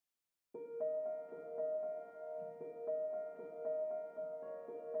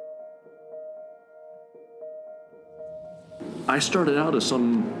I started out as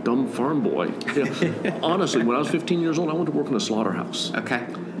some dumb farm boy. Yeah. Honestly, when I was 15 years old, I went to work in a slaughterhouse. Okay.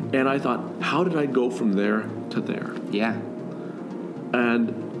 And I thought, how did I go from there to there? Yeah.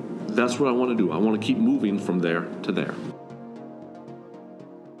 And that's what I want to do. I want to keep moving from there to there.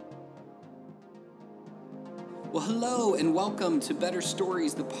 Well, hello and welcome to Better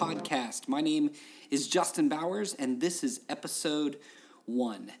Stories, the podcast. My name is Justin Bowers, and this is episode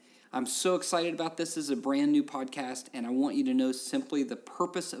 1. I'm so excited about this. This is a brand new podcast, and I want you to know simply the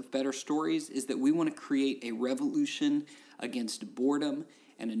purpose of Better Stories is that we want to create a revolution against boredom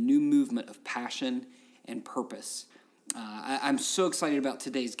and a new movement of passion and purpose. I'm so excited about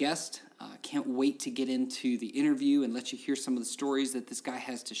today's guest. Can't wait to get into the interview and let you hear some of the stories that this guy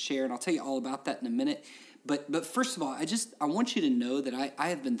has to share, and I'll tell you all about that in a minute. But first of all, I want you to know that I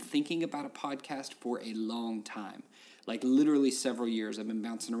have been thinking about a podcast for a long time. Like literally several years, I've been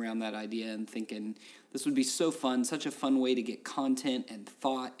bouncing around that idea and thinking this would be so fun, such a fun way to get content and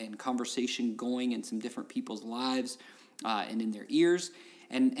thought and conversation going in some different people's lives and in their ears.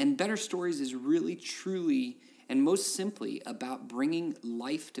 And Better Stories is really, truly, and most simply about bringing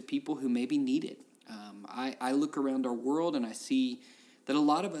life to people who maybe need it. I look around our world and I see that a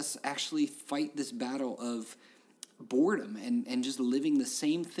lot of us actually fight this battle of boredom and just living the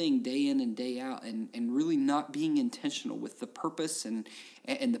same thing day in and day out and really not being intentional with the purpose and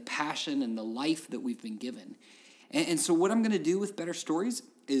the passion and the life that we've been given. And so what I'm going to do with Better Stories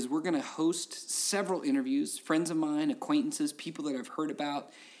is we're going to host several interviews, friends of mine, acquaintances, people that I've heard about,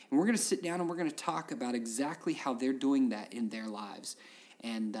 and we're going to sit down and we're going to talk about exactly how they're doing that in their lives.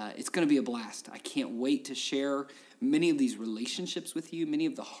 And it's going to be a blast. I can't wait to share many of these relationships with you, many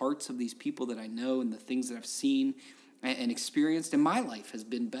of the hearts of these people that I know and the things that I've seen and experienced. And my life has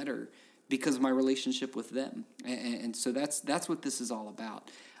been better because of my relationship with them. And so that's what this is all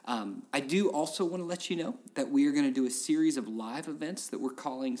about. I do also want to let you know that we are going to do a series of live events that we're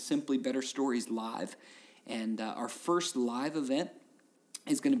calling simply Better Stories Live. And our first live event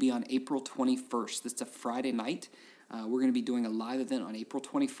is going to be on April 21st. That's a Friday night. We're going to be doing a live event on April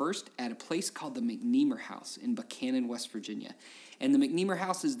 21st at a place called the McNeamer House in Buchanan, West Virginia. And the McNeamer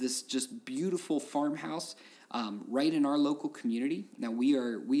House is this just beautiful farmhouse right in our local community. Now, we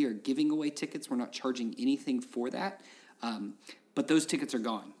are giving away tickets. We're not charging anything for that. But those tickets are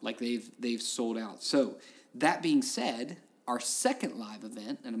gone. Like they've sold out. So that being said, our second live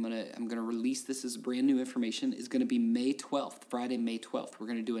event, and I'm gonna release this as brand new information, is gonna be May 12th, Friday, May 12th. We're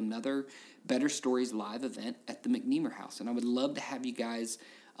gonna do another Better Stories live event at the McNeamer House, and I would love to have you guys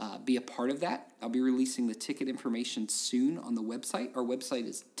be a part of that. I'll be releasing the ticket information soon on the website. Our website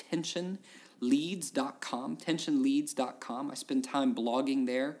is tensionleads.com. Tensionleads.com. I spend time blogging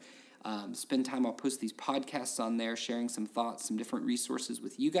there. I'll post these podcasts on there, sharing some thoughts, some different resources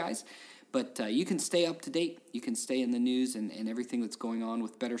with you guys. But you can stay up to date. You can stay in the news and everything that's going on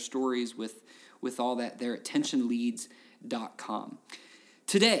with Better Stories, with all that there at tensionleads.com.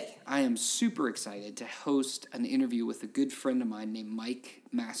 Today, I am super excited to host an interview with a good friend of mine named Mike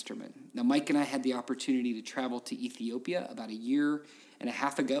Masterman. Now, Mike and I had the opportunity to travel to Ethiopia about a year and a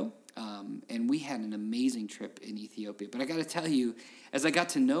half ago, and we had an amazing trip in Ethiopia. But I got to tell you, as I got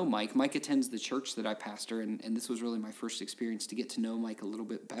to know Mike attends the church that I pastor, and this was really my first experience to get to know Mike a little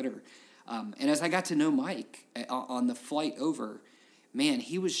bit better. And as I got to know Mike on the flight over, man,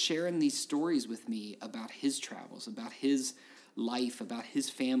 he was sharing these stories with me about his travels, about his life, about his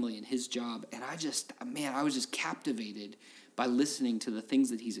family and his job. And I was just captivated by listening to the things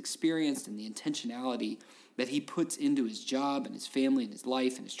that he's experienced and the intentionality that he puts into his job and his family and his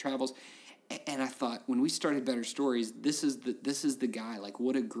life and his travels. And I thought, when we started Better Stories, this is the guy. Like,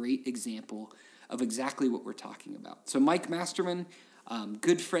 what a great example of exactly what we're talking about. So Mike Masterman,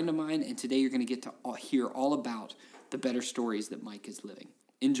 good friend of mine, and today you're going to get to hear all about the better stories that Mike is living.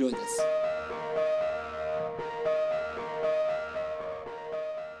 Enjoy this.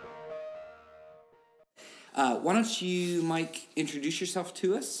 Why don't you, Mike, introduce yourself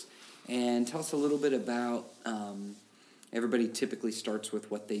to us and tell us a little bit about, everybody typically starts with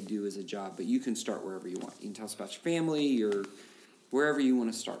what they do as a job, but you can start wherever you want. You can tell us about your family or wherever you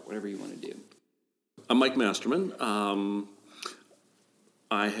want to start, whatever you want to do. I'm Mike Masterman.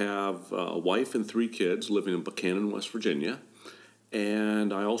 I have a wife and 3 kids living in Buchanan, West Virginia,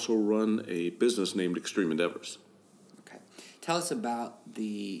 and I also run a business named Extreme Endeavors. Okay. Tell us about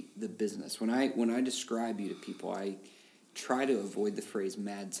the business. When I describe you to people, I try to avoid the phrase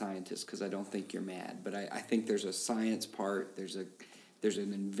mad scientist because I don't think you're mad, but I think there's a science part, there's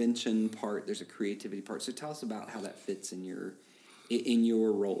an invention part, there's a creativity part. So tell us about how that fits in your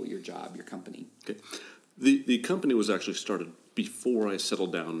role, your job, your company. Okay. The company was actually started before I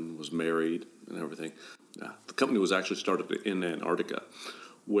settled down and was married and everything. The company was actually started in Antarctica,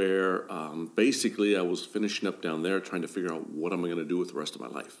 where basically I was finishing up down there trying to figure out what am I going to do with the rest of my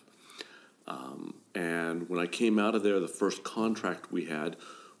life. And when I came out of there, the first contract we had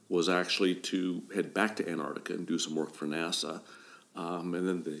was actually to head back to Antarctica and do some work for NASA. And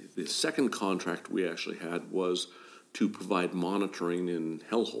then the second contract we actually had was to provide monitoring in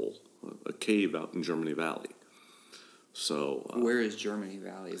Hellhole, a cave out in Germany Valley. So where is Germany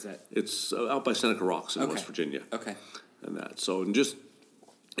Valley? Is that? It's out by Seneca Rocks in Okay. West Virginia. Okay. And that. So and just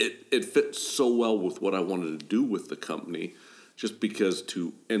it fits so well with what I wanted to do with the company, just because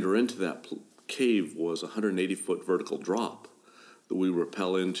to enter into that cave was a 180-foot vertical drop that we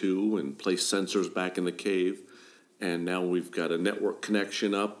rappel into and place sensors back in the cave. And now we've got a network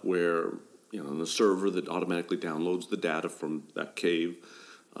connection up where, the server that automatically downloads the data from that cave.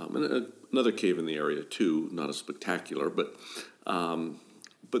 And another cave in the area too, not as spectacular, but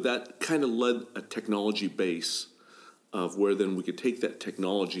that kind of led a technology base of where then we could take that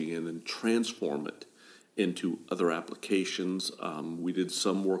technology and then transform it into other applications. We did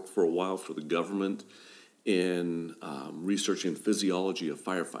some work for a while for the government in researching physiology of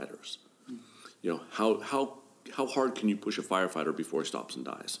firefighters. How hard can you push a firefighter before he stops and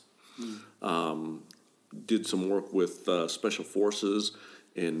dies? Did some work with special forces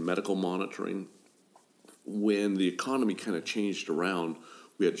in medical monitoring. When the economy kind of changed around,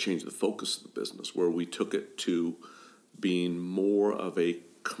 we had to change the focus of the business, where we took it to being more of a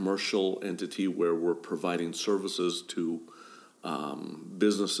commercial entity where we're providing services to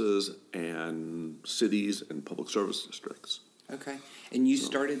businesses and cities and public service districts. Okay. And you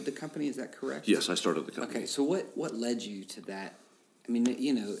started the company, is that correct? Yes, I started the company. Okay, so what led you to that? I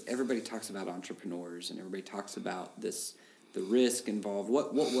mean, everybody talks about entrepreneurs and everybody talks about the risk involved.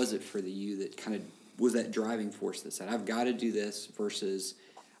 What was it for you that kind of was that driving force that said, I've got to do this versus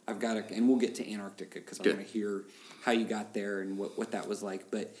I've got to, and we'll get to Antarctica because I want to hear how you got there and what that was like.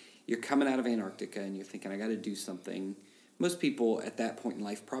 But you're coming out of Antarctica and you're thinking, I got to do something. Most people at that point in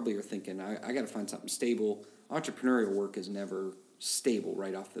life probably are thinking, I got to find something stable. Entrepreneurial work is never stable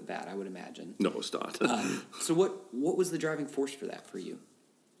right off the bat, I would imagine. No, it's not. So what was the driving force for that for you?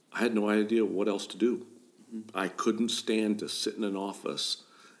 I had no idea what else to do. Mm-hmm. I couldn't stand to sit in an office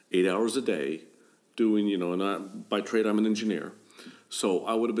 8 hours a day doing, and by trade I'm an engineer. So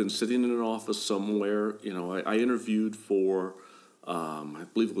I would have been sitting in an office somewhere. I interviewed for, I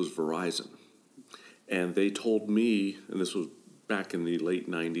believe it was Verizon. And they told me, and this was back in the late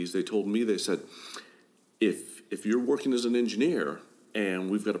 90s, they said, if you're working as an engineer and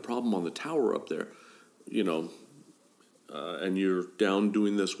we've got a problem on the tower up there, and you're down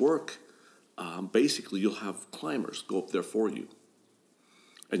doing this work, basically you'll have climbers go up there for you.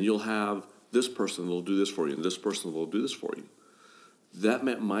 And you'll have this person that'll do this for you and this person that'll do this for you. That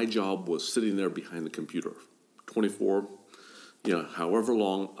meant my job was sitting there behind the computer, 24, however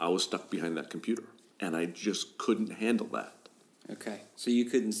long I was stuck behind that computer. And I just couldn't handle that. Okay. So you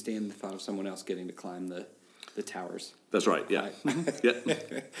couldn't stand the thought of someone else getting to climb the towers. That's right, yeah. Yeah.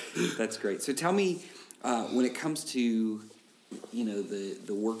 That's great. So tell me, when it comes to,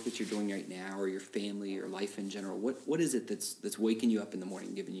 the work that you're doing right now or your family or life in general, what is it that's waking you up in the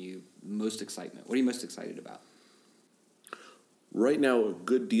morning, giving you most excitement? What are you most excited about? Right now, a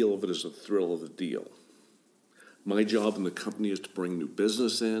good deal of it is the thrill of the deal. My job in the company is to bring new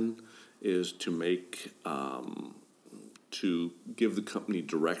business in, is to make, to give the company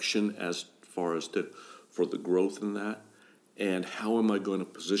direction as far as for the growth in that, and how am I going to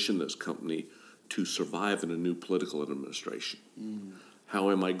position this company to survive in a new political administration?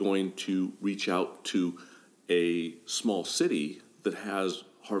 How am I going to reach out to a small city that has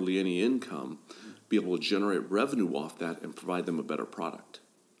hardly any income, be able to generate revenue off that and provide them a better product?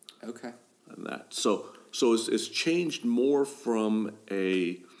 Okay. And that. So it's changed more from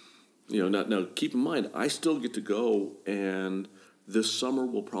a, now keep in mind, I still get to go, and this summer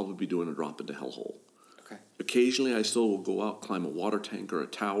we'll probably be doing a drop into Hellhole. Okay. Occasionally I still will go out, climb a water tank or a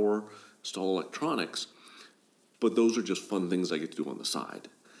tower, install electronics, but those are just fun things I get to do on the side.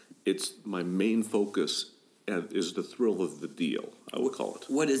 It's my main focus is the thrill of the deal, I would call it.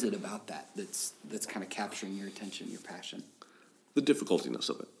 What is it about that's kind of capturing your attention, your passion? The difficultiness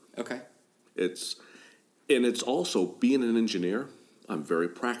of it. Okay. It's also, being an engineer, I'm very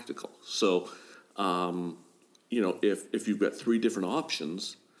practical. So, if you've got 3 different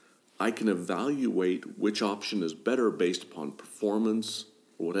options, I can evaluate which option is better based upon performance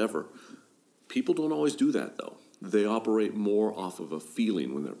or whatever. People don't always do that, though. They operate more off of a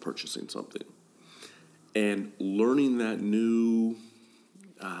feeling when they're purchasing something. And learning that new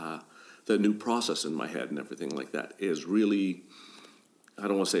process in my head and everything like that is really, I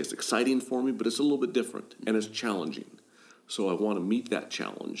don't want to say it's exciting for me, but it's a little bit different and it's challenging. So I want to meet that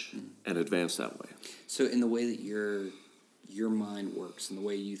challenge and advance that way. So in the way that your mind works and the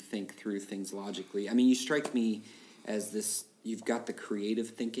way you think through things logically, I mean, you strike me as this, you've got the creative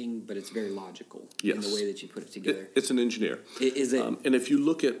thinking, but it's very logical in the way that you put it together. It's an engineer. Is it? And if you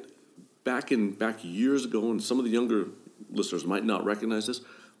look at back years ago, and some of the younger listeners might not recognize this,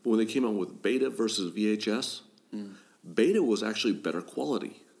 but when they came out with Beta versus VHS, Beta was actually better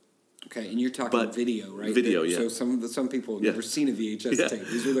quality. Okay, and you're talking video, right? Video, yeah. So some people have never seen a VHS tape.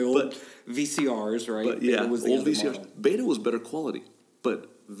 These are the old VCRs, right? But Beta was the old other VCRs. model. Beta was better quality, but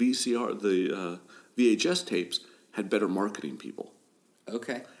the VHS tapes had better marketing people.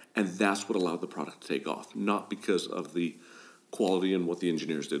 Okay. And that's what allowed the product to take off, not because of the quality and what the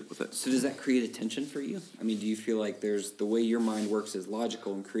engineers did with it. So does that create a tension for you? I mean, do you feel like there's the way your mind works is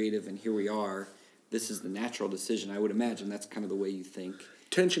logical and creative, and here we are, this is the natural decision? I would imagine that's kind of the way you think.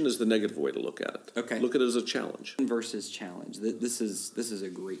 Tension is the negative way to look at it. Okay. Look at it as a challenge. Versus challenge. This is a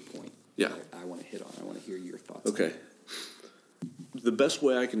great point. Yeah. I want to hit on. I want to hear your thoughts. Okay. The best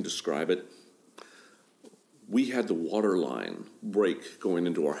way I can describe it, we had the water line break going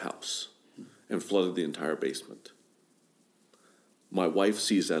into our house and flooded the entire basement. My wife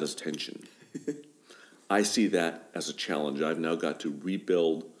sees that as tension. I see that as a challenge. I've now got to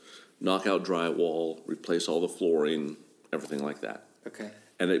rebuild, knock out drywall, replace all the flooring, everything like that. Okay.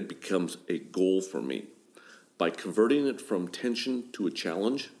 And it becomes a goal for me. By converting it from tension to a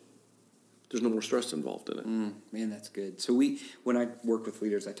challenge, there's no more stress involved in it. Man, that's good. So when I work with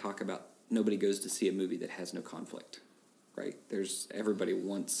leaders, I talk about nobody goes to see a movie that has no conflict, right? Everybody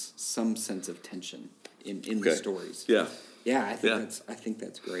wants some sense of tension in the stories. Yeah. Yeah, I think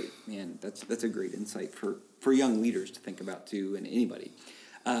that's great. Man, that's a great insight for young leaders to think about too, and anybody.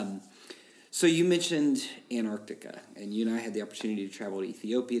 So you mentioned Antarctica, and you and I had the opportunity to travel to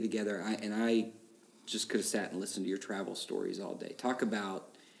Ethiopia together. I just could have sat and listened to your travel stories all day. Talk about,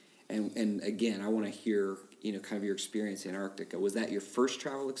 and again, I want to hear, kind of your experience in Antarctica. Was that your first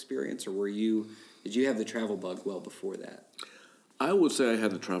travel experience, or did you have the travel bug well before that? I would say I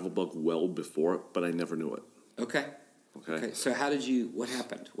had the travel bug well before it, but I never knew it. Okay. Okay. So what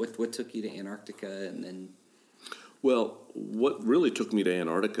happened? What took you to Antarctica, and then? Well, what really took me to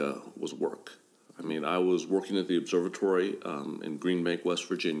Antarctica was work. I mean, I was working at the observatory in Green Bank, West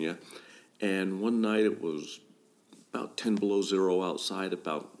Virginia, and one night it was about 10 below zero outside,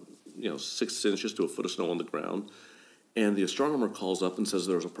 about 6 inches to a foot of snow on the ground, and the astronomer calls up and says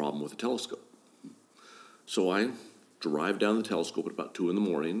there's a problem with the telescope. So I drive down the telescope at about 2 in the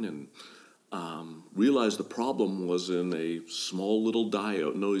morning and realized the problem was in a small little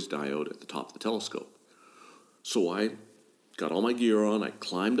noise diode at the top of the telescope. So I got all my gear on, I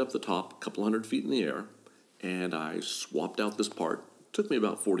climbed up the top, a couple 100 feet in the air, and I swapped out this part. It took me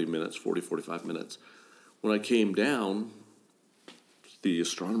about 45 minutes. When I came down, the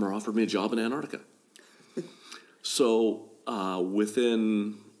astronomer offered me a job in Antarctica. So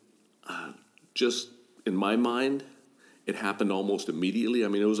within, just in my mind, it happened almost immediately. I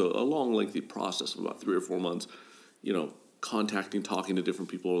mean, it was a long, lengthy process of about 3 or 4 months, contacting, talking to different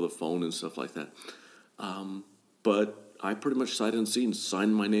people over the phone and stuff like that. But I pretty much sight unseen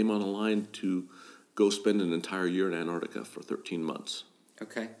signed my name on a line to go spend an entire year in Antarctica for 13 months.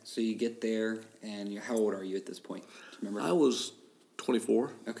 Okay, so you get there, and how old are you at this point? Do you remember? I was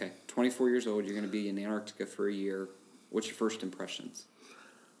 24. Okay, 24 years old. You're going to be in Antarctica for a year. What's your first impressions?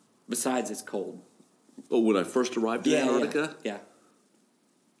 Besides, it's cold. But when I first arrived in Antarctica, yeah.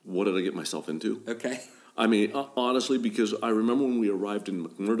 What did I get myself into? Okay. I mean, honestly, because I remember when we arrived in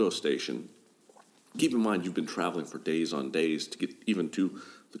McMurdo Station. Keep in mind, you've been traveling for days on days to get even to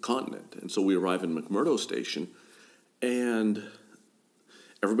the continent. And so we arrive in McMurdo Station, and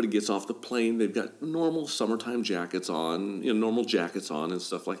everybody gets off the plane. They've got normal summertime jackets on, normal jackets on and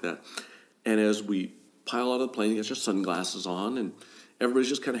stuff like that. And as we pile out of the plane, you get your sunglasses on, and everybody's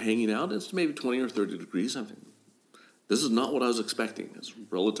just kind of hanging out. It's maybe 20 or 30 degrees. I think, this is not what I was expecting. It's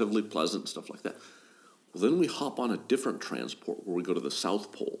relatively pleasant and stuff like that. Well, then we hop on a different transport where we go to the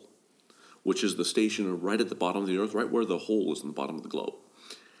South Pole, which is the station right at the bottom of the Earth, right where the hole is in the bottom of the globe.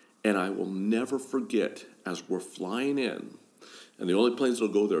 And I will never forget, as we're flying in, and the only planes that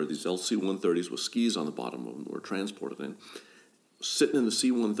will go there are these LC-130s with skis on the bottom of them we're transported in, sitting in the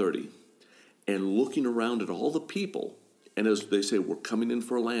C-130 and looking around at all the people, and as they say, we're coming in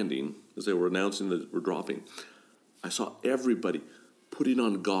for a landing, as they were announcing that we're dropping, I saw everybody putting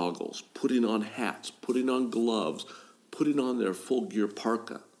on goggles, putting on hats, putting on gloves, putting on their full gear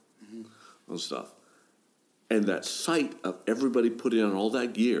parka, and stuff. And that sight of everybody putting on all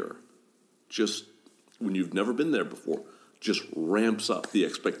that gear, just when you've never been there before, just ramps up the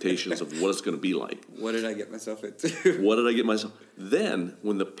expectations of what it's going to be like. What did I get myself into? What did I get myself? Then,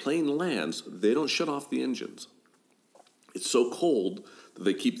 when the plane lands, they don't shut off the engines. It's so cold that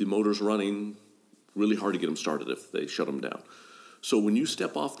they keep the motors running really hard to get them started if they shut them down. So when you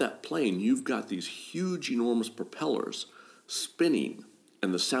step off that plane, you've got these huge, enormous propellers spinning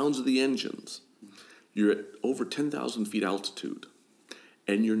and the sounds of the engines. You're at over 10,000 feet altitude,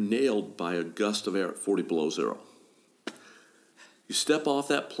 and you're nailed by a gust of air at 40 below zero. You step off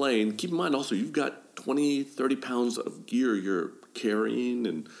that plane. Keep in mind also, you've got 20, 30 pounds of gear you're carrying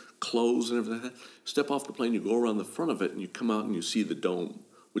and clothes and everything like that. Step off the plane, you go around the front of it, and you come out and you see the dome,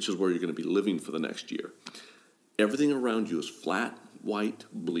 which is where you're going to be living for the next year. Everything around you is flat, white,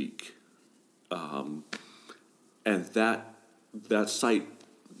 bleak. And that sight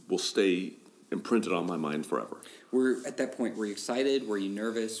will stay imprinted on my mind forever. At that point, were you excited? Were you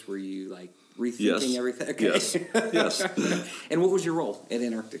nervous? Were you like rethinking everything? Okay. Yes. Yes. And what was your role at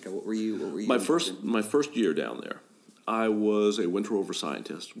Antarctica? What were you? My first year down there, I was a winter rover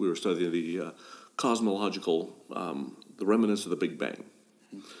scientist. We were studying the cosmological, the remnants of the Big Bang.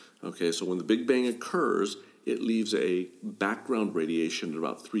 Okay, so when the Big Bang occurs, it leaves a background radiation at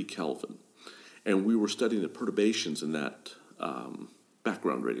about 3 Kelvin. And we were studying the perturbations in that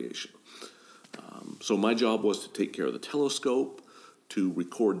background radiation. So my job was to take care of the telescope, to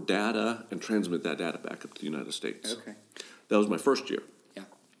record data, and transmit that data back up to the United States. Okay. That was my first year. Yeah.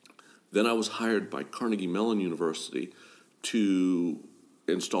 Then I was hired by Carnegie Mellon University to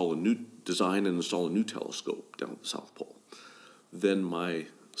design and install a new telescope down at the South Pole. Then my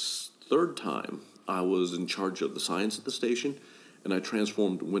third time, I was in charge of the science at the station, and I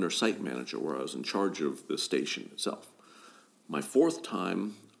transformed to winter site manager, where I was in charge of the station itself. My fourth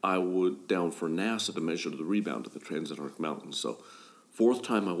time, I went down for NASA to measure the rebound of the Transantarctic Mountains. So fourth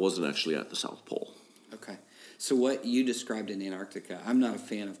time, I wasn't actually at the South Pole. Okay. So what you described in Antarctica, I'm not a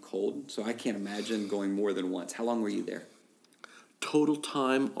fan of cold, so I can't imagine going more than once. How long were you there? Total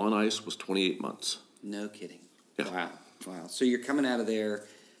time on ice was 28 months. No kidding. Yeah. Wow. So you're coming out of there.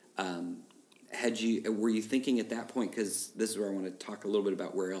 Were you thinking at that point, because this is where I want to talk a little bit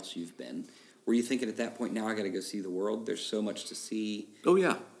about where else you've been. Were you thinking at that point, now I got to go see the world? There's so much to see. Oh,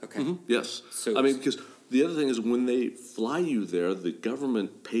 yeah. Okay. Mm-hmm. Yes. So, I mean, because the other thing is when they fly you there, the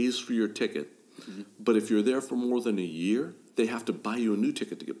government pays for your ticket. Mm-hmm. But if you're there for more than a year, they have to buy you a new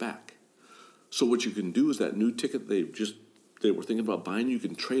ticket to get back. So what you can do is that new ticket they were thinking about buying, you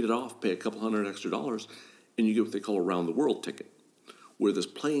can trade it off, pay a couple $100 extra, and you get what they call a round the world ticket, where this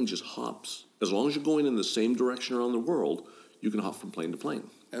plane just hops. As long as you're going in the same direction around the world, you can hop from plane to plane.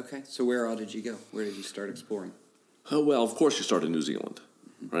 Okay. So where all did you go? Where did you start exploring? Oh, well, of course you start in New Zealand,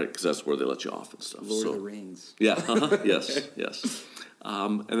 right? Because that's where they let you off and stuff. Lord of the Rings. Yeah. Yes.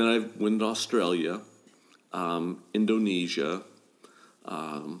 And then I went to Australia, Indonesia,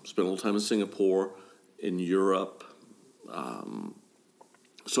 spent a little time in Singapore, in Europe.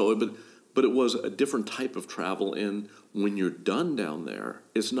 But it was a different type of travel. And when you're done down there,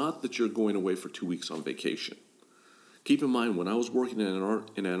 it's not that you're going away for 2 weeks on vacation. Keep in mind, when I was working in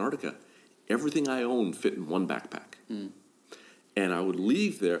Antarctica, everything I owned fit in one backpack. Mm. And I would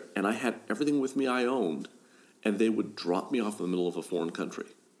leave there, and I had everything with me I owned, and they would drop me off in the middle of a foreign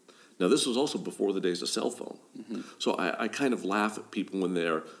country. Now, this was also before the days of cell phone. Mm-hmm. So I kind of laugh at people when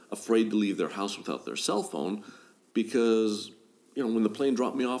they're afraid to leave their house without their cell phone, because, when the plane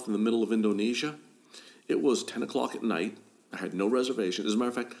dropped me off in the middle of Indonesia, it was 10 o'clock at night. I had no reservation. As a matter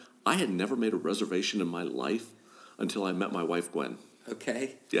of fact, I had never made a reservation in my life until I met my wife, Gwen.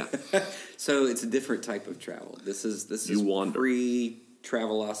 Okay. Yeah. So it's a different type of travel. This is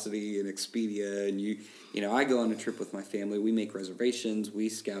pre-Travelocity and Expedia, and I go on a trip with my family. We make reservations. We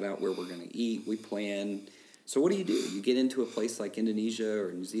scout out where we're going to eat. We plan. So what do? You get into a place like Indonesia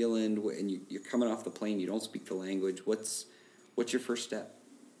or New Zealand, and you're coming off the plane. You don't speak the language. What's your first step?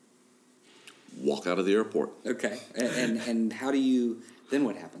 walk out of the airport. Okay. And how do you, then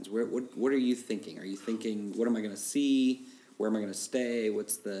what happens? What are you thinking? Are you thinking, what am I going to see? Where am I going to stay?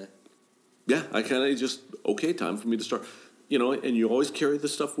 What's the... Yeah, I kind of just, okay, time for me to start. You know, and you always carry the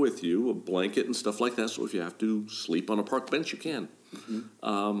stuff with you, a blanket and stuff like that, so if you have to sleep on a park bench, you can.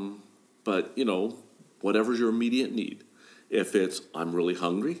 Mm-hmm. But, you know, whatever's your immediate need. If it's, I'm really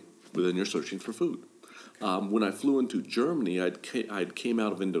hungry, well, then you're searching for food. When I flew into Germany, I'd came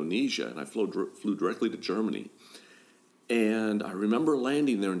out of Indonesia, and I flew directly to Germany. And I remember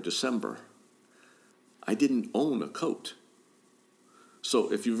landing there in December. I didn't own a coat.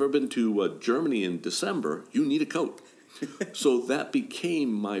 So if you've ever been to Germany in December, you need a coat. So that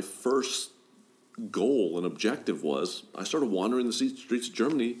became my first goal and objective was, I started wandering the streets of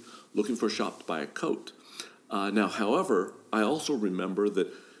Germany looking for a shop to buy a coat. Now, however, I also remember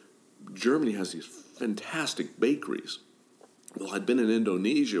that Germany has these fantastic bakeries. Well, I'd been in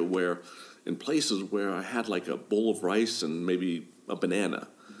Indonesia in places where I had like a bowl of rice and maybe a banana,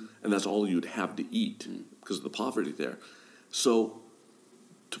 and that's all you'd have to eat because of the poverty there. So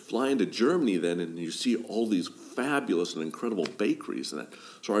to fly into Germany then, and you see all these fabulous and incredible bakeries and that.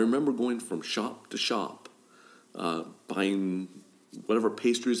 So I remember going from shop to shop, buying whatever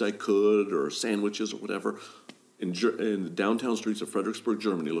pastries I could or sandwiches or whatever in the downtown streets of Fredericksburg,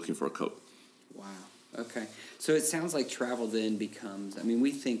 Germany, looking for a coat. Wow. Okay. So it sounds like travel then becomes, I mean,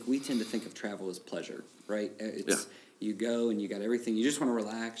 we tend to think of travel as pleasure, right? You go and you got everything. You just want to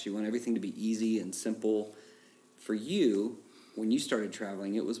relax. You want everything to be easy and simple. For you, when you started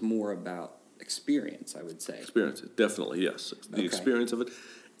traveling, it was more about experience, I would say. Experience, definitely, yes. The experience of it.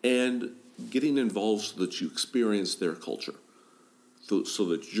 And getting involved so that you experience their culture, so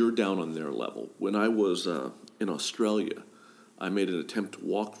that you're down on their level. When I was in Australia, I made an attempt to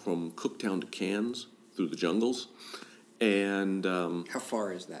walk from Cooktown to Cairns through the jungles. And how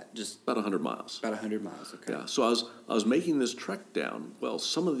far is that? Just about 100 miles. About 100 miles, okay. Yeah, so I was making this trek down. Well,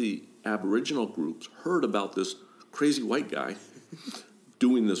 some of the Aboriginal groups heard about this crazy white guy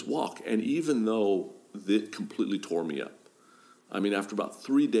doing this walk, and even though it completely tore me up. I mean, after about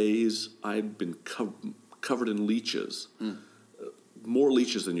 3 days, I'd been covered in leeches, more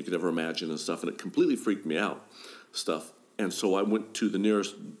leeches than you could ever imagine and stuff, and it completely freaked me out, stuff. And so I went to the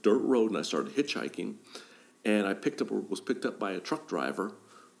nearest dirt road and I started hitchhiking, and I was picked up by a truck driver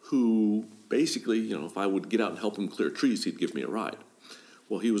who basically, if I would get out and help him clear trees, he'd give me a ride.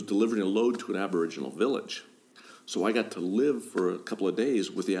 Well, he was delivering a load to an Aboriginal village. So I got to live for a couple of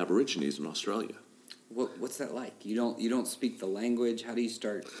days with the Aborigines in Australia. What's that like? You don't speak the language. How do you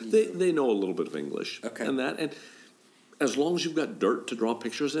start? They know a little bit of English. Okay. And as long as you've got dirt to draw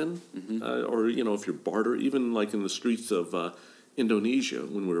pictures in, or if you're barter, even like in the streets of Indonesia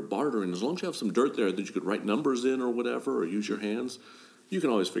when we were bartering, as long as you have some dirt there that you could write numbers in or whatever, or use your hands, you can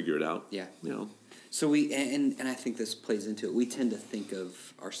always figure it out. Yeah. So we and I think this plays into it. We tend to think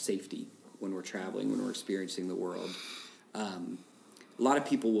of our safety when we're traveling, when we're experiencing the world. A lot of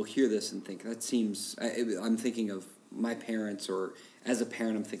people will hear this and think, that seems, I'm thinking of my parents, or as a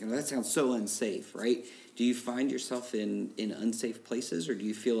parent, I'm thinking, that sounds so unsafe, right? Do you find yourself in unsafe places, or do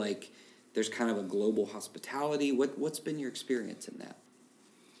you feel like there's kind of a global hospitality? What's been your experience in that?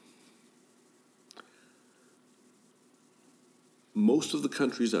 Most of the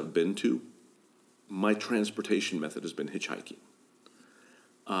countries I've been to, my transportation method has been hitchhiking.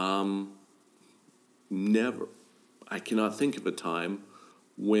 I cannot think of a time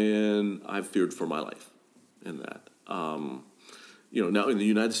when I've feared for my life in that. Now in the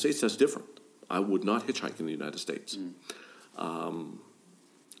United States, that's different. I would not hitchhike in the United States. As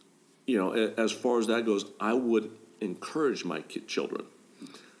far as that goes, I would encourage my children.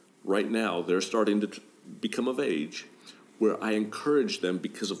 Right now, they're starting to become of age where I encourage them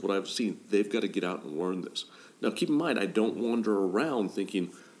because of what I've seen. They've got to get out and learn this. Now, keep in mind, I don't wander around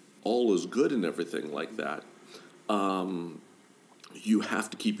thinking all is good and everything like that. You have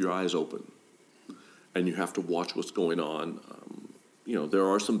to keep your eyes open, and you have to watch what's going on. There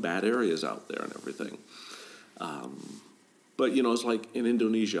are some bad areas out there and everything. But it's like in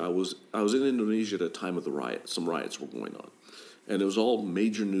Indonesia. I was in Indonesia at a time of the riot. Some riots were going on, and it was all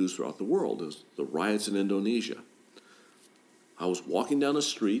major news throughout the world. It was the riots in Indonesia. I was walking down a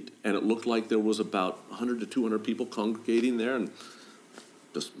street, and it looked like there was about 100 to 200 people congregating there, and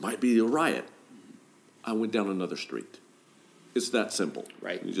this might be a riot. I went down another street. It's that simple.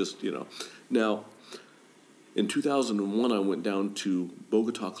 Right. You just, Now, in 2001, I went down to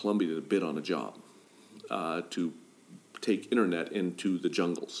Bogota, Colombia to bid on a job to take internet into the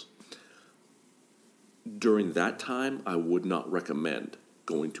jungles. During that time, I would not recommend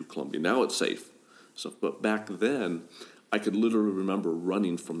going to Colombia. Now it's safe. But back then, I could literally remember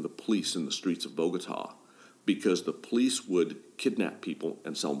running from the police in the streets of Bogota because the police would kidnap people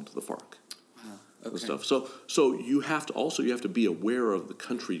and sell them to the FARC. Okay. And stuff. So you have to be aware of the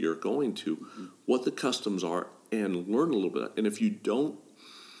country you're going to, what the customs are, and learn a little bit. And if you don't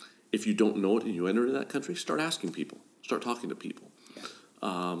know it and you enter into that country, start asking people, start talking to people.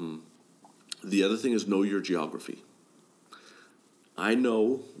 Yeah. The other thing is know your geography. I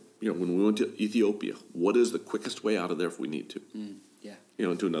know, when we went to Ethiopia, what is the quickest way out of there if we need to? Yeah.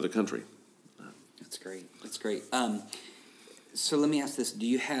 Into another country. That's great. That's great. So let me ask this: do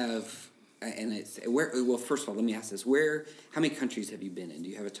you have? And it's where? Well, first of all, let me ask this: how many countries have you been in? Do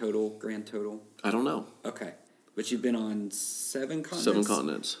you have a grand total? I don't know. Okay, but you've been on 7 continents. 7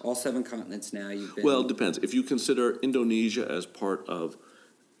 continents. All 7 continents now. You've been. Well, it depends. If you consider Indonesia as part of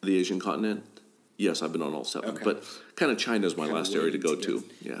the Asian continent, Yes, I've been on all 7. Okay. But kind of China is my Kinda last area to go waiting to.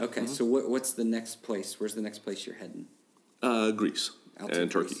 get- Yeah. Okay, so what's the next place? Where's the next place you're heading? Greece Out to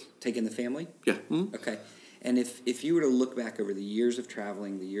and Greece. Turkey. Taking the family? Yeah. Mhm. Okay. And if you were to look back over the years of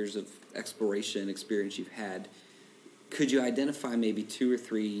traveling, the years of exploration experience you've had, could you identify maybe 2 or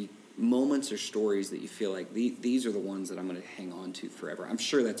 3 moments or stories that you feel like these are the ones that I'm going to hang on to forever? I'm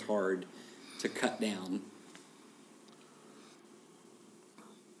sure that's hard to cut down.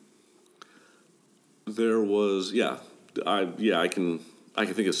 There was, I can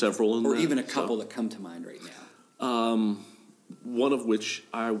think of several in Or that, even a so. couple that come to mind right now. One of which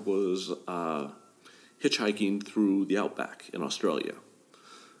I was hitchhiking through the outback in Australia.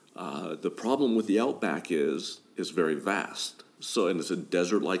 The problem with the outback is it's very vast. So, and it's a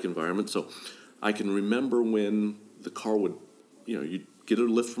desert-like environment. So I can remember when the car would, you'd get a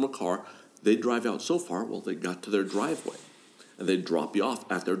lift from a car, they'd drive out so far, well, they got to their driveway. And they'd drop you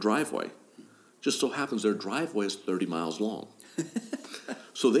off at their driveway. Just so happens their driveway is 30 miles long.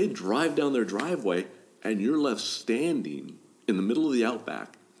 So they drive down their driveway, and you're left standing in the middle of the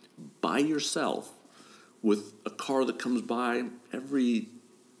outback by yourself with a car that comes by every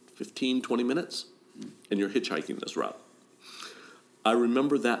 15, 20 minutes, and you're hitchhiking this route. I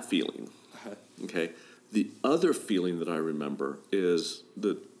remember that feeling. Okay. The other feeling that I remember is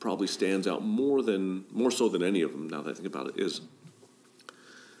that probably stands out more so than any of them, now that I think about it, is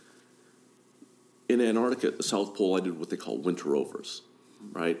in Antarctica at the South Pole, I did what they call winter overs,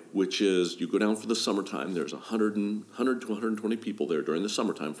 right? Which is you go down for the summertime. There's 100 to 120 people there during the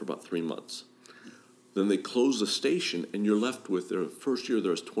summertime for about 3 months. Then they close the station, and you're left with, the first year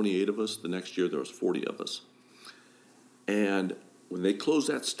there was 28 of us. The next year there was 40 of us. And when they close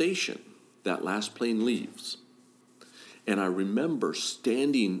that station, that last plane leaves. And I remember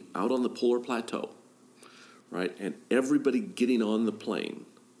standing out on the polar plateau, right, and everybody getting on the plane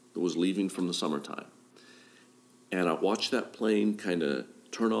that was leaving from the summertime. And I watched that plane kind of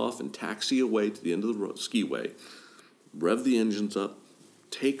turn off and taxi away to the end of the skiway, rev the engines up,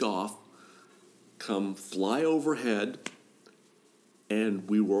 take off, come fly overhead, and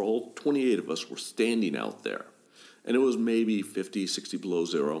we were all 28 of us were standing out there. And it was maybe 50, 60 below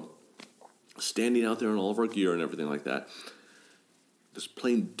zero, standing out there in all of our gear and everything like that. This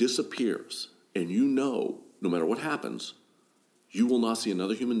plane disappears, and no matter what happens, you will not see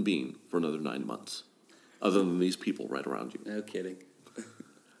another human being for another 9 months, other than these people right around you. No kidding.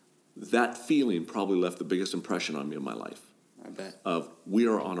 That feeling probably left the biggest impression on me in my life. I bet. Of we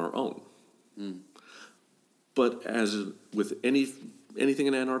are on our own. But as with anything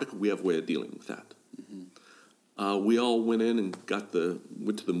in Antarctica, we have a way of dealing with that. We all went in and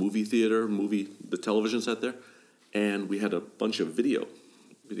went to the movie theater, the television set there, and we had a bunch of videos.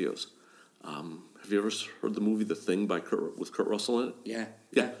 Have you ever heard the movie The Thing with Kurt Russell in it? Yeah.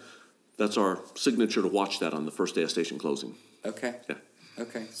 Yeah. That's our signature to watch that on the first day of station closing. Okay. Yeah.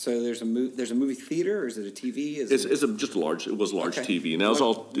 Okay. So there's a movie theater, or is it a TV? It was a large Okay. TV. Now it's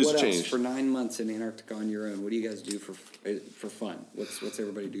What changed. else for 9 months in Antarctica on your own? What do you guys do for fun? What's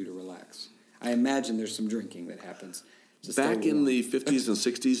everybody do to relax? I imagine there's some drinking that happens. Just Back in the 50s and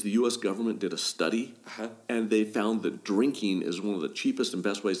 60s, the U.S. government did a study, and they found that drinking is one of the cheapest and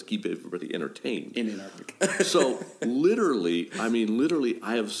best ways to keep everybody entertained. in Antarctica. So literally,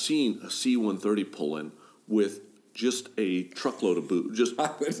 I have seen a C-130 pull in with just a truckload of booze, just I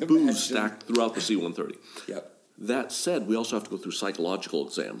would booze imagine. stacked throughout the C-130. Yep. That said, we also have to go through psychological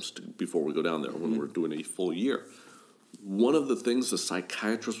exams before we go down there when we're doing a full year. One of the things the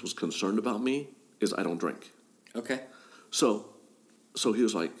psychiatrist was concerned about me is I don't drink. Okay. So he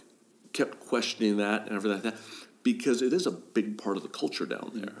was like, kept questioning that and everything like that, because it is a big part of the culture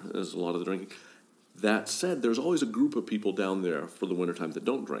down there. There's a lot of the drinking. That said, there's always a group of people down there for the wintertime that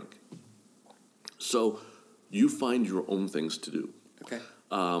don't drink. So you find your own things to do. Okay.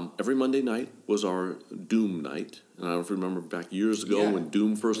 Every Monday night was our Doom night. And I don't know if you remember back years ago Yeah. when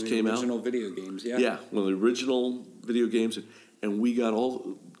Doom first came out. Original video games, yeah. Yeah, one of the original video games. And we got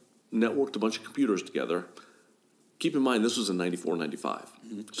networked a bunch of computers together. Keep in mind, this was in 94, 95.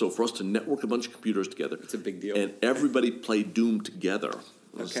 So for us to network a bunch of computers together. It's a big deal. And everybody played Doom together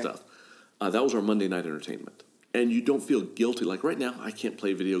and stuff. That was our Monday night entertainment. And you don't feel guilty. Like right now, I can't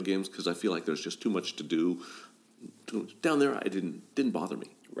play video games because I feel like there's just too much to do. Down there, I didn't bother me.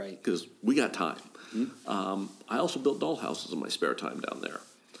 Right. Because we got time. I also built dollhouses in my spare time down there.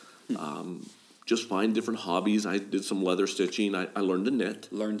 Just find different hobbies. I did some leather stitching. I learned to knit.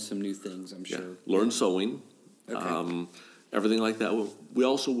 Learned some new things, I'm sure. Learned sewing. Okay. Everything like that. We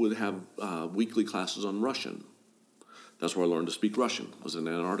also would have weekly classes on Russian. That's where I learned to speak Russian. Was in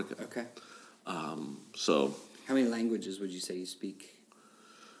Antarctica. Okay. So How many languages would you say you speak?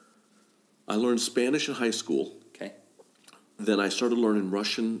 I learned Spanish in high school. Okay. Then I started learning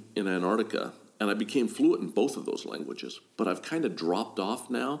Russian in Antarctica, and I became fluent in both of those languages. But I've kind of dropped off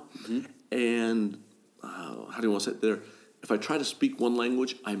now, and how do you want to say it there? If I try to speak one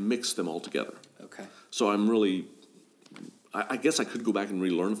language, I mix them all together. Okay. So I'm really, I guess I could go back and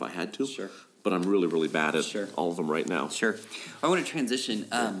relearn if I had to. Sure. But I'm really, really bad at Sure. all of them right now. Sure. I want to transition.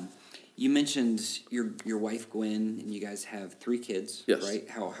 You mentioned your wife, Gwen, and you guys have 3 kids, Yes. right?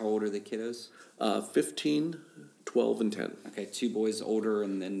 How old are the kiddos? 15, 12, and 10. Okay, 2 boys older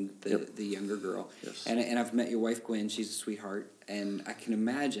and then the younger girl. Yes. And I've met your wife, Gwen. She's a sweetheart. And I can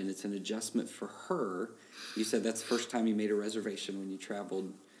imagine it's an adjustment for her. You said that's the first time you made a reservation when you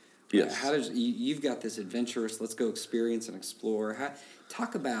traveled. Yes. How does you've got this adventurous, let's go experience and explore.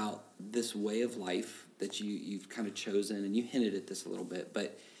 Talk about this way of life that you've kind of chosen, and you hinted at this a little bit,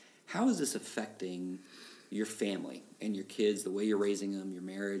 but how is this affecting your family and your kids, the way you're raising them, your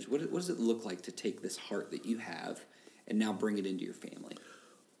marriage? What does it look like to take this heart that you have and now bring it into your family?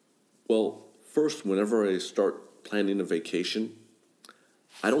 Well, first, whenever I start planning a vacation,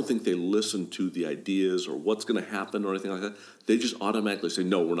 I don't think they listen to the ideas or what's going to happen or anything like that. They just automatically say,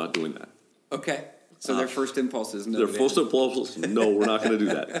 no, we're not doing that. Okay. So their first impulse is no. Their first impulse, no, we're not going to do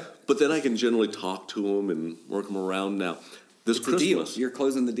that. But then I can generally talk to them and work them around. Now, this It's a deal. Christmas, You're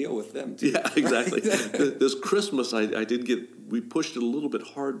closing the deal with them, too. yeah, exactly. This Christmas, we pushed it a little bit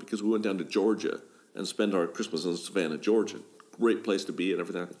hard because we went down to Georgia and spent our Christmas in Savannah, Georgia. Great place to be and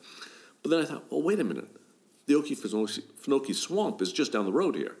everything. But then I thought, well, wait a minute. The Okefenokee Swamp is just down the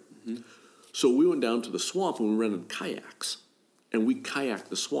road here. Mm-hmm. So we went down to the swamp and we rented kayaks, and we kayaked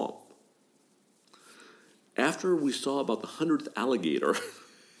the swamp. After we saw about the 100th alligator,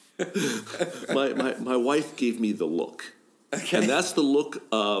 my wife gave me the look. Okay. And that's the look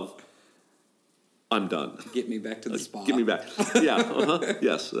of, I'm done. Get me back to the spot. Get me back. Yeah,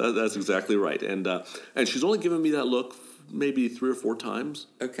 yes, that's exactly right. And she's only given me that look maybe 3 or 4 times.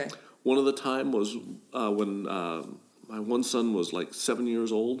 Okay. One of the time was when my one son was like 7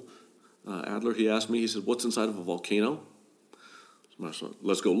 years old. Adler, he asked me, he said, what's inside of a volcano? So my son,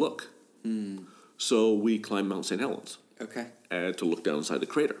 let's go look. So we climbed Mount St. Helens. Okay. To look down inside the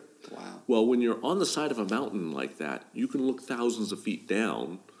crater. Wow. Well, when you're on the side of a mountain like that, you can look thousands of feet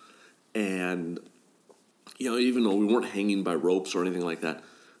down, and even though we weren't hanging by ropes or anything like that,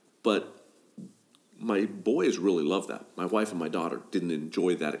 but my boys really loved that. My wife and my daughter didn't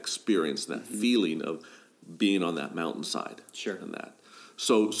enjoy that experience, that feeling of being on that mountainside. Sure. And that.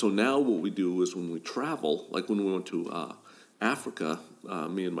 So now what we do is when we travel, like when we went to Africa,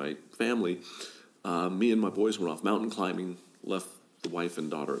 me and my family, me and my boys went off mountain climbing, left the wife and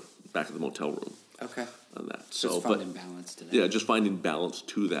daughter back at the motel room. Okay. On that. Just finding balance to that. Yeah, just finding balance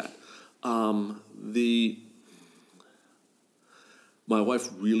to that. My wife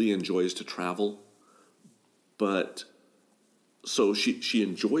really enjoys to travel, but so she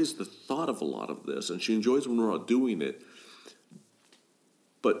enjoys the thought of a lot of this, and she enjoys when we're out doing it,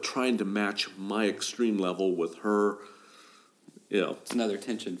 but trying to match my extreme level with her, It's another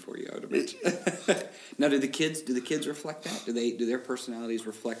tension for you, I would imagine. Now, do the kids reflect that? Do their personalities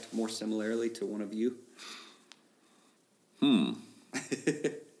reflect more similarly to one of you?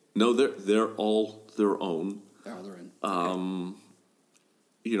 No, they're all their own. Oh, they're in.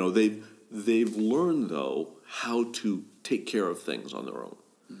 Okay. They've learned though how to take care of things on their own.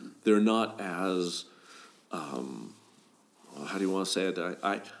 Mm-hmm. They're not as how do you want to say it?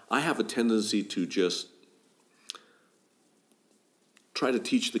 I have a tendency to just try to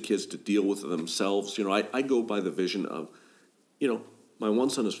teach the kids to deal with it themselves. I go by the vision of, my one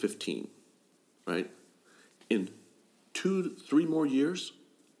son is 15, right? In 2-3 more years,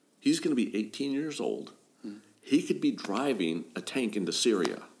 he's going to be 18 years old. He could be driving a tank into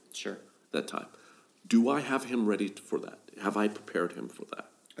Syria. Sure. That time. Do I have him ready for that? Have I prepared him for that?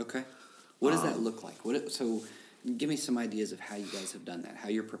 Okay. What does that look like? So give me some ideas of how you guys have done that, how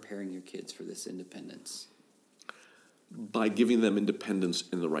you're preparing your kids for this independence. By giving them independence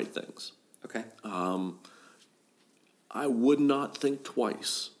in the right things. Okay. I would not think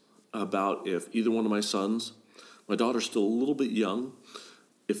twice about if either one of my sons, my daughter's still a little bit young,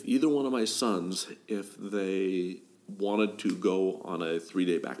 if either one of my sons, if they wanted to go on a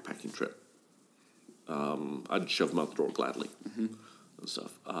 3-day backpacking trip, I'd shove them out the door gladly and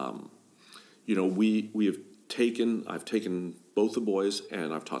stuff. I've taken both the boys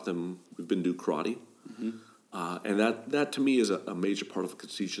and I've taught them, we've been do karate. And that to me is a major part of it,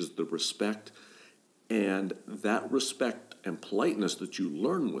 because it teaches the respect, and that respect and politeness that you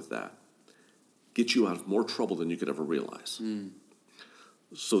learn with that gets you out of more trouble than you could ever realize.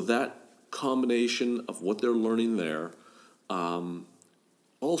 So that combination of what they're learning there,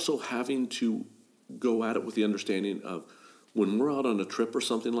 also having to go at it with the understanding of when we're out on a trip or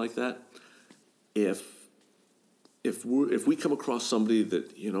something like that, if we come across somebody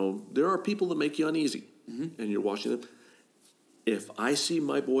that, there are people that make you uneasy, and you're watching them. If I see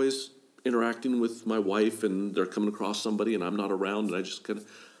my boys interacting with my wife and they're coming across somebody and I'm not around, and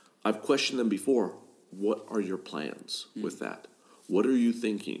I've questioned them before, what are your plans with that? What are you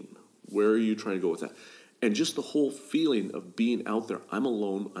thinking? Where are you trying to go with that? And just the whole feeling of being out there, I'm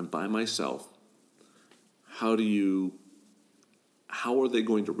alone, I'm by myself. How are they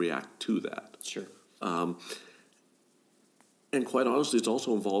going to react to that? Sure. And quite honestly, it's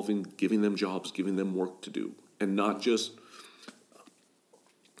also involving giving them jobs, giving them work to do, and not just,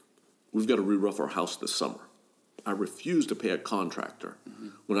 we've got to re-rough our house this summer. I refuse to pay a contractor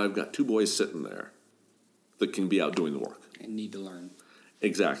when I've got 2 boys sitting there that can be out doing the work. And need to learn.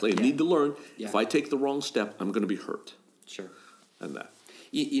 Exactly. Need to learn. Yeah. If I take the wrong step, I'm going to be hurt. Sure. And that.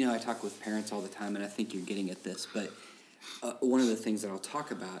 I talk with parents all the time, and I think you're getting at this, but one of the things that I'll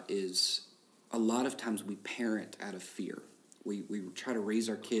talk about is a lot of times we parent out of fear. We try to raise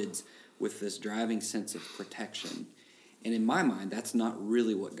our kids with this driving sense of protection. And in my mind, that's not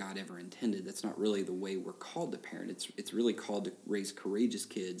really what God ever intended. That's not really the way we're called to parent. It's really called to raise courageous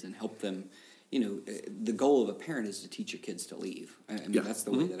kids and help them. The goal of a parent is to teach your kids to leave. That's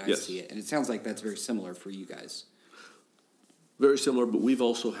the way that I see it. And it sounds like that's very similar for you guys. Very similar, but we've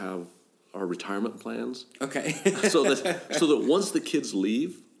also have our retirement plans. Okay. so that once the kids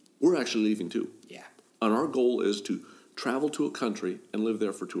leave, we're actually leaving too. Yeah. And our goal is to travel to a country and live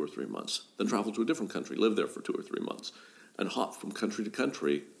there for 2 or 3 months. Then travel to a different country, live there for 2 or 3 months. And hop from country to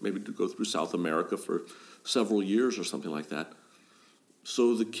country, maybe to go through South America for several years or something like that.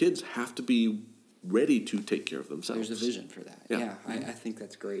 So the kids have to be ready to take care of themselves. There's a vision for that. Yeah. I think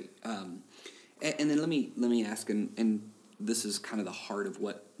that's great. And then let me ask, and this is kind of the heart of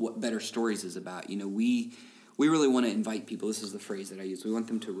what Better Stories is about. We really want to invite people. This is the phrase that I use. We want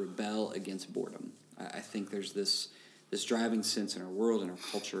them to rebel against boredom. I think there's this driving sense in our world and our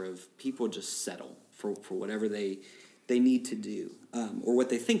culture of people just settle for whatever they need to do, or what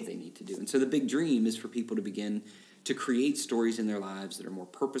they think they need to do. And so the big dream is for people to begin to create stories in their lives that are more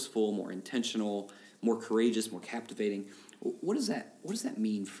purposeful, more intentional, more courageous, more captivating. What does that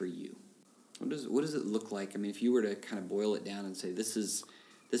mean for you? What does it look like? I mean, if you were to kind of boil it down and say, this is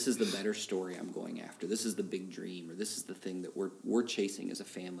the better story I'm going after. This is the big dream, or this is the thing that we're chasing as a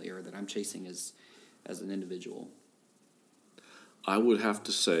family, or that I'm chasing as an individual. I would have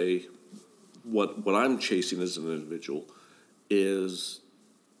to say what I'm chasing as an individual is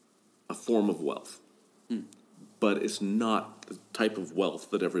a form of wealth. But it's not the type of wealth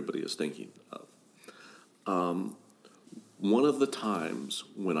that everybody is thinking of. One of the times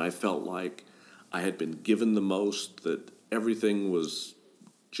when I felt like I had been given the most, that everything was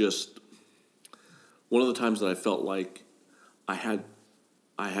just, one of the times that I felt like I had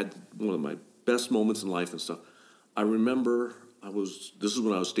one of my best moments in life and stuff. I remember this is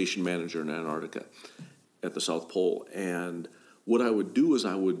when I was station manager in Antarctica at the South Pole, and what I would do is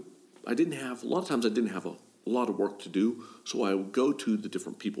a lot of times I didn't have a lot of work to do, so I would go to the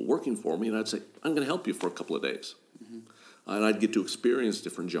different people working for me, and I'd say, I'm going to help you for a couple of days. And I'd get to experience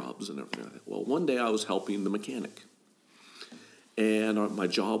different jobs and everything like that. Well, one day I was helping the mechanic, and my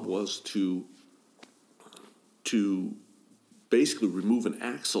job was to basically remove an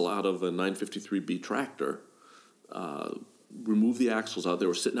axle out of a 953B tractor, remove the axles out. They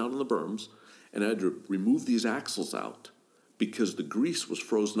were sitting out on the berms, and I had to remove these axles out because the grease was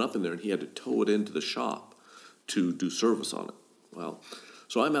frozen up in there, and he had to tow it into the shop to do service on it. Well,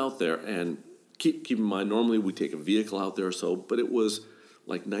 so I'm out there, and keep in mind, normally we take a vehicle out there or so, but it was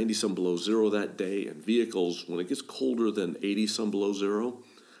like 90-some below zero that day, and vehicles, when it gets colder than 80-some below zero,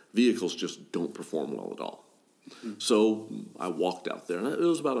 vehicles just don't perform well at all. So I walked out there, and it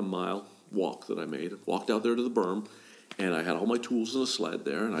was about a mile walk that I made. Walked out there to the berm, and I had all my tools in the sled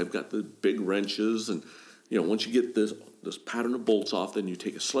there, and I've got the big wrenches, and once you get this pattern of bolts off, then you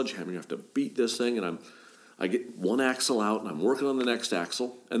take a sledgehammer, you have to beat this thing, and I get one axle out, and I'm working on the next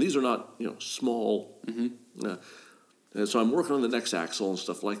axle, and these are not small. And so I'm working on the next axle and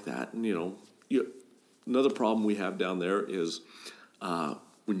stuff like that, and another problem we have down there is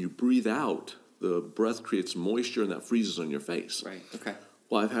when you breathe out, the breath creates moisture, and that freezes on your face. Right. Okay.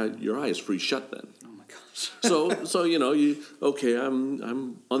 Well, I've had your eyes freeze shut then. Oh my gosh. so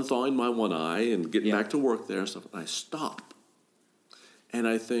I'm unthawing my one eye and getting back to work there and stuff. And I stop, and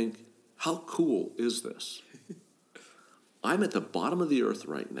I think, how cool is this? I'm at the bottom of the earth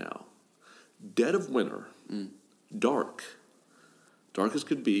right now, dead of winter, dark as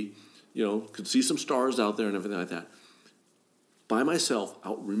could be. Could see some stars out there and everything like that. by myself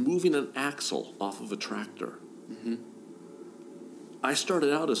out removing an axle off of a tractor. Mm-hmm. I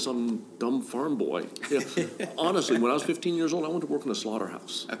started out as some dumb farm boy. Yeah. Honestly, when I was 15 years old, I went to work in a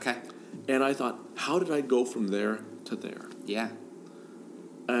slaughterhouse. Okay. And I thought, how did I go from there to there? Yeah.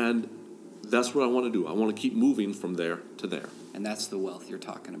 And that's what I want to do. I want to keep moving from there to there. And that's the wealth you're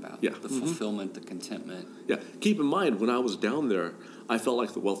talking about. Yeah. The fulfillment, the contentment. Yeah. Keep in mind, when I was down there, I felt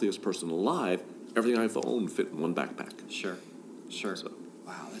like the wealthiest person alive. Everything I've owned fit in one backpack. Sure. So.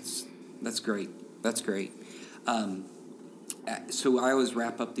 Wow, that's great. So I always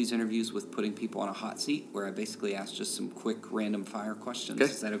wrap up these interviews with putting people on a hot seat, where I basically ask just some quick random fire questions.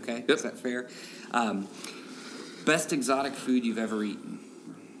 Okay. Is that okay? Yep. Is that fair? Best exotic food you've ever eaten?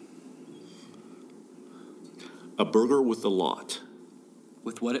 A burger with a lot.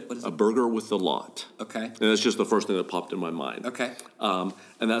 With what? What is A it? burger with a lot. Okay. And that's just the first thing that popped in my mind. Okay. And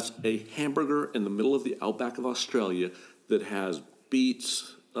that's a hamburger in the middle of the outback of Australia that has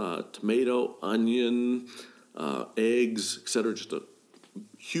beets, tomato, onion, eggs, etc. Just a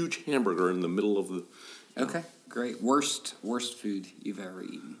huge hamburger in the middle of the... Okay, great. Worst food you've ever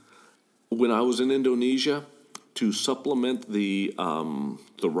eaten? When I was in Indonesia, to supplement the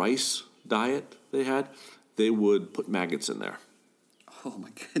rice diet they had, they would put maggots in there. Oh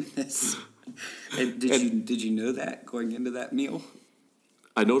my goodness! And did you know that going into that meal?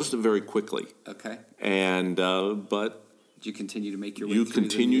 I noticed it very quickly. Okay. And but did you continue to make your way? you through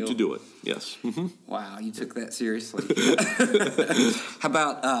continue the to meal? do it. Yes. Mm-hmm. Wow, you took that seriously. How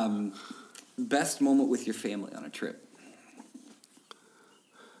about best moment with your family on a trip?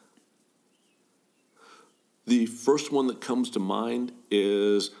 The first one that comes to mind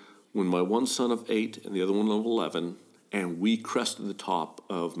is when my one son of 8 and the other one of 11, and we crested the top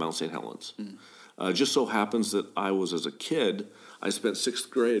of Mount St. Helens. Just so happens that I was, as a kid, I spent 6th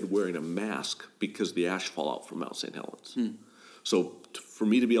grade wearing a mask because of the ash fallout from Mount St. Helens. So for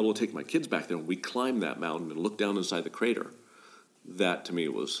me to be able to take my kids back there, we climbed that mountain and looked down inside the crater. That, to me,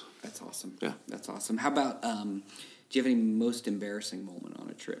 was... That's awesome. Yeah. That's awesome. How about, do you have any most embarrassing moment on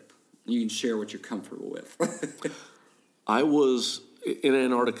a trip? You can share what you're comfortable with. I was... In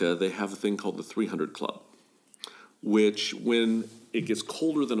Antarctica, they have a thing called the 300 Club, which, when it gets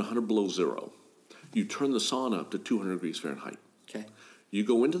colder than 100 below zero, you turn the sauna up to 200 degrees Fahrenheit. Okay. You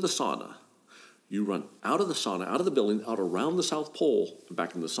go into the sauna, you run out of the sauna, out of the building, out around the South Pole, and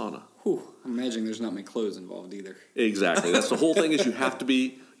back in the sauna. Whew. I'm imagining there's not many clothes involved either. Exactly. That's the whole thing, is you have to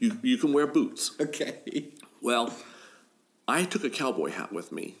be, you can wear boots. Okay. Well, I took a cowboy hat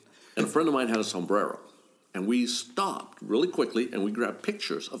with me, and a friend of mine had a sombrero. And we stopped really quickly, and we grabbed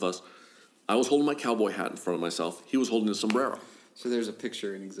pictures of us. I was holding my cowboy hat in front of myself. He was holding a sombrero. So there's a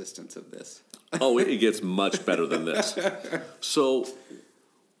picture in existence of this. Oh, it gets much better than this. So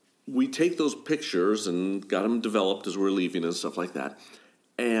we take those pictures and got them developed as we're leaving and stuff like that.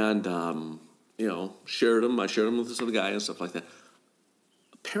 And, shared them. I shared them with this other guy and stuff like that.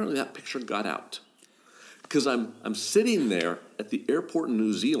 Apparently that picture got out. Because I'm sitting there at the airport in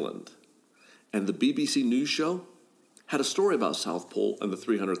New Zealand, and the BBC News show had a story about South Pole and the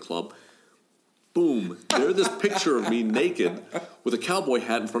 300 Club. Boom. There this picture of me naked with a cowboy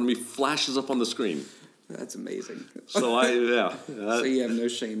hat in front of me flashes up on the screen. That's amazing. So So you have no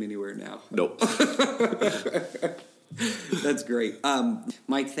shame anywhere now. Nope. That's great.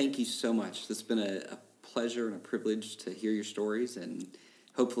 Mike, thank you so much. It's been a pleasure and a privilege to hear your stories, and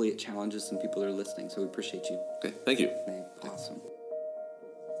hopefully it challenges some people that are listening. So we appreciate you. Okay, thank you. Awesome.